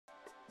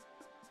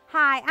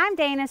Hi, I'm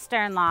Dana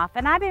Sternlof,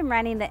 and I've been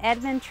running the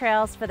Edmond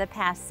trails for the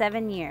past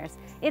 7 years.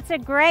 It's a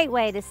great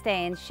way to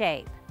stay in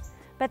shape.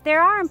 But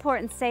there are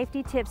important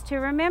safety tips to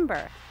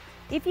remember.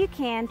 If you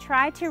can,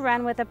 try to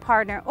run with a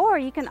partner, or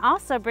you can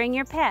also bring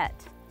your pet.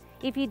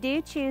 If you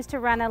do choose to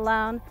run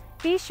alone,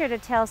 be sure to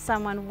tell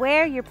someone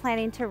where you're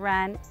planning to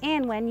run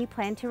and when you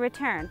plan to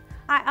return.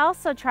 I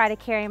also try to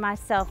carry my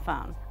cell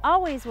phone.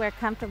 Always wear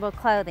comfortable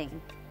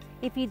clothing.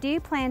 If you do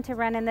plan to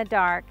run in the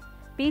dark,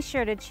 be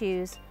sure to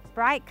choose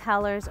bright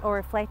colors or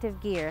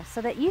reflective gear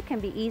so that you can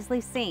be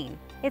easily seen.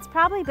 It's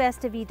probably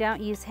best if you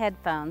don't use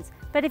headphones,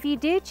 but if you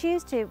do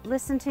choose to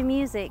listen to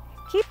music,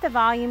 keep the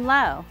volume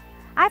low.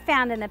 I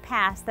found in the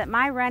past that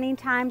my running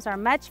times are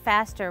much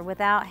faster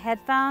without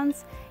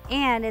headphones,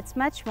 and it's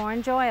much more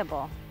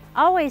enjoyable.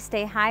 Always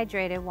stay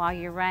hydrated while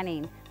you're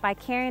running by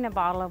carrying a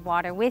bottle of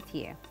water with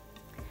you.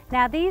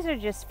 Now, these are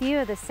just few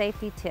of the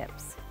safety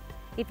tips.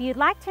 If you'd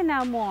like to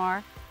know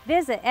more,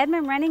 visit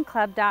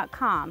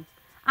EdmondRunningClub.com.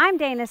 I'm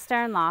Dana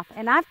Sternlof,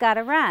 and I've got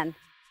to run.